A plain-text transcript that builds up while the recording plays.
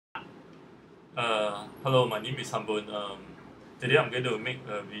Hello, my name is Hambun. Today I'm going to make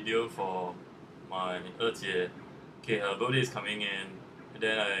a video for my 二姐. Okay, her birthday is coming in, and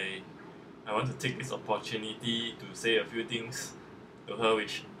then I want to take this opportunity to say a few things to her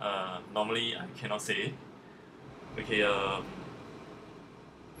which normally I cannot say. Okay,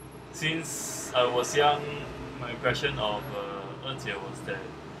 since I was young, my impression of 二姐 was that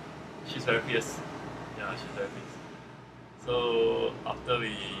she's very fierce. Yeah, she's very fierce. So after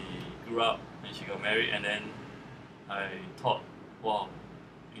we grew up and she got married, and then I thought, wow,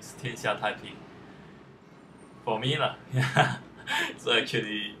 it's 天下太平 for me lah. Yeah. So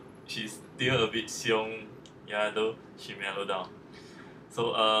actually, she's still a bit 凶, yeah, though she mellowed down.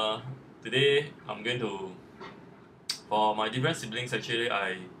 So today I'm going to, for my different siblings, actually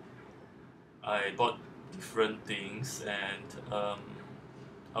I bought different things, and I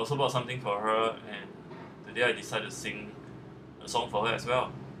also bought something for her, and today I decided to sing a song for her as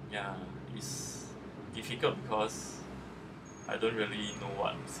well. Yeah, it's difficult because I don't really know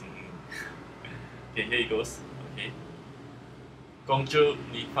what I'm singing. Okay, here it goes. Okay. 恭祝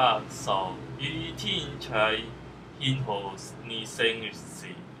你發壽與天齊，獻賀你生日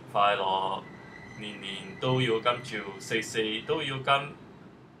時快樂，年年都要金照，歲歲都要金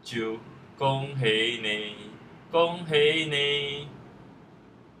照，恭喜你，恭喜你！